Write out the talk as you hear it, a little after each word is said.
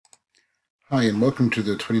Hi, and welcome to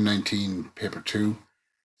the 2019 paper 2.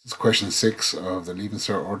 This is question 6 of the Leaving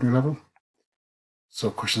Cert ordinary level.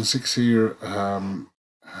 So question 6 here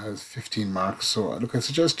has 15 marks. So look, I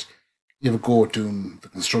suggest you have a go at doing the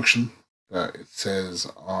construction that it says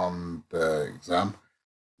on the exam.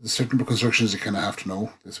 There's certain constructions you kind of have to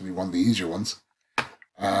know. This will be one of the easier ones.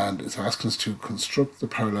 And it's asking us to construct the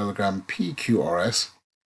parallelogram PQRS,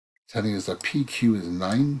 telling us that PQ is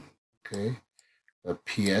 9, okay? The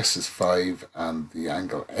PS is 5 and the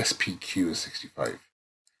angle SPQ is 65.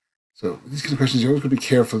 So these kind of questions, you're always going to be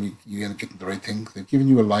careful you end up getting the right thing. They've given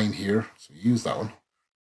you a line here, so use that one.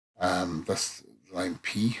 That's line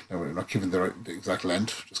P. Now we're not given the exact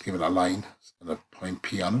length, just given a line and a point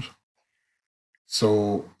P on it.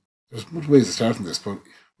 So there's multiple ways of starting this, but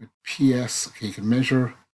with PS, okay, you can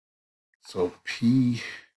measure. So PQ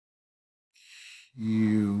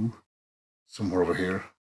somewhere over here.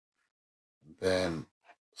 Then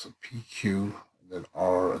so PQ, and then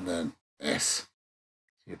R, and then S.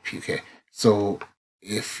 Okay, so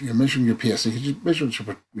if you're measuring your PS, you can just measure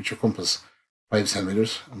with your compass 5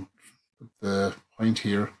 centimeters and put the point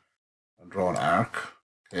here and draw an arc.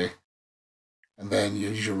 Okay, and then you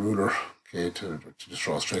use your ruler, okay, to just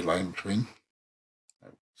draw a straight line between,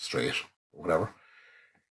 straight or whatever.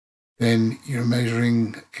 Then you're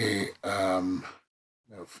measuring, okay,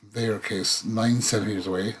 now from there, okay, it's 9 centimeters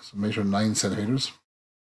away, so measure 9 centimeters.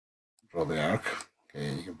 Draw the arc.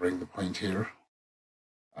 Okay, you can bring the point here.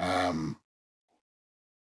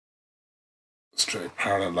 Straight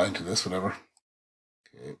parallel line to this, whatever.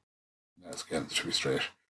 Okay, now again, it should be straight.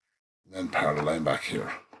 And then parallel line back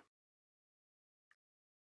here.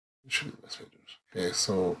 This should be the best way to do it. Okay,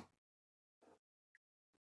 so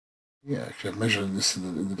yeah, actually I've measured this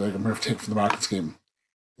in the diagram I've taken from the marking scheme.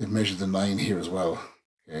 They've measured the 9 here as well.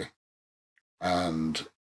 Okay, and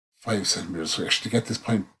 5 centimeters. So actually to get this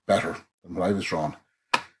point better than what I was drawn,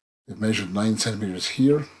 they've measured 9 centimeters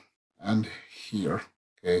here and here.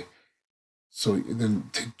 Okay, so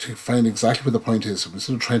then to find exactly where the point is, so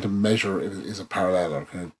instead of trying to measure if it is a parallel or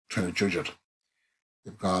kind of trying to judge it,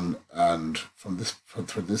 they've gone and from this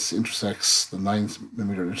for this intersects the 9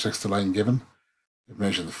 millimeter intersects the line given. They've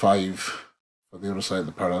measured the 5 for the other side of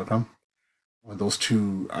the parallelogram. When those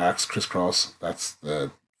two arcs crisscross, that's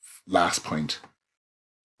the last point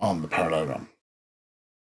on the parallelogram.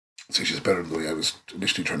 So it's just better than the way I was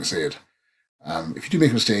initially trying to say it. If you do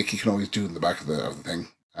make a mistake, you can always do it in the back of the thing.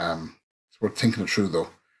 It's worth thinking it through though.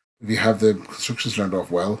 If you have the constructions learned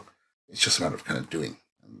off well, it's just a matter of kind of doing.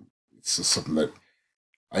 And it's just something that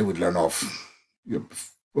I would learn off just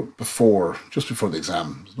before the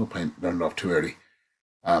exam. There's no point learning off too early.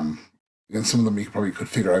 Again, some of them you probably could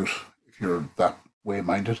figure out if you're that way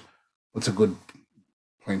minded. What's a good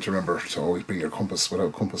point to remember to always bring your compass.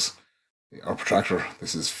 Without compass or protractor,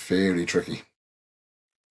 this is fairly tricky.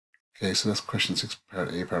 Okay, so that's question 6,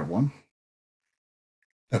 part A, part 1.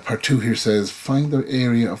 Now part 2 here says, find the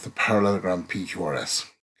area of the parallelogram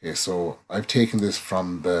PQRS. Okay, so I've taken this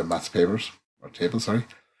from the maths papers, or table, sorry,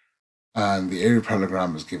 and the area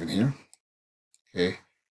parallelogram is given here. Okay,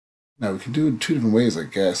 now we can do it in 2 different ways, I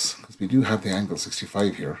guess, because we do have the angle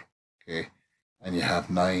 65 here. Okay, and you have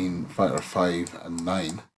 5 and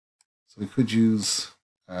 9. So we could use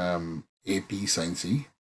AB sine C,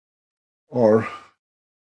 or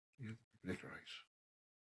perpendicular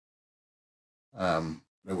height.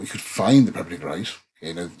 Now we could find the perpendicular height.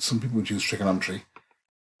 Okay, now some people would use trigonometry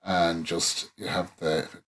and just you have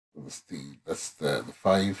that's the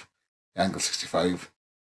 5, the angle 65,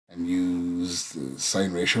 and use the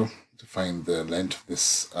sine ratio to find the length of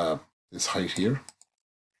this height here.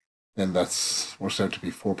 Then that's works out to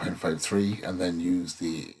be 4.53, and then use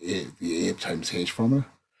the A times H formula,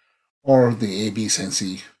 or the AB sine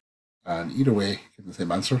C, and either way get the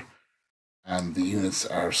same answer, and the units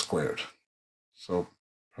are squared. So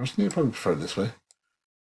personally, I probably prefer this way,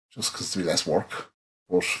 just because there'll be less work.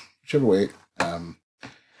 But whichever way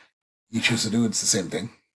you choose to do, it's the same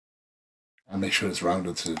thing, and make sure it's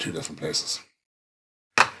rounded to the 2 different places.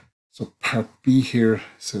 So part B here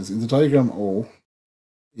says, in the diagram O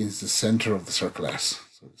is the center of the circle S.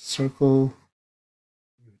 So circle,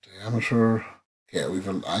 diameter, okay, we have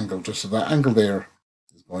an angle, just so that angle there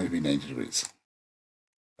is going to be 90 degrees.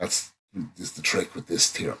 That's the trick with this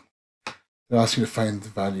theorem. They ask you to find the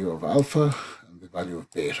value of alpha and the value of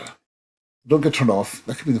beta. Don't get turned off.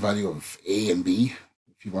 That could be the value of A and B,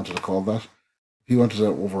 if you wanted to call that. If you wanted to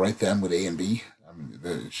overwrite them with A and B,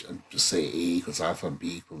 just say A equals alpha and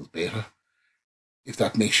B equals beta, if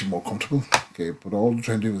that makes you more comfortable. Okay, but all I'm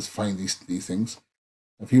trying to do is find these things.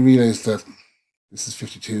 If you realize that this is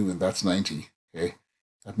 52 and that's 90, okay,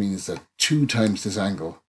 that means that 2 times this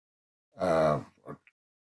angle or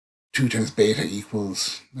 2 times beta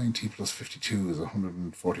equals 90 plus 52 is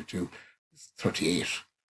 142. It's 38.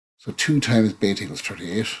 So 2 times beta equals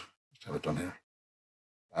 38. Let's have it done here.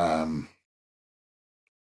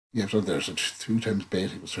 Yeah, I've done there. So 2 times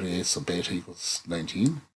beta equals 38, so beta equals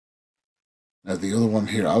 19. Now the other one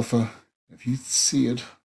here, alpha, if you see it,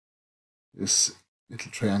 this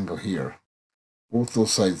little triangle here, both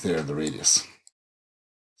those sides there are the radius.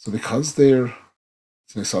 So because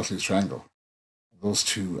it's an isosceles triangle, those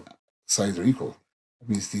two sides are equal, that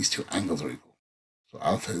means these two angles are equal. So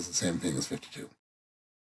alpha is the same thing as 52.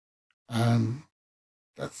 And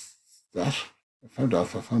that's that. I found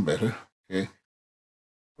alpha, I found beta. Okay.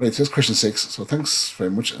 Right, so that's question 6. So thanks very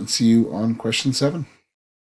much and see you on question 7.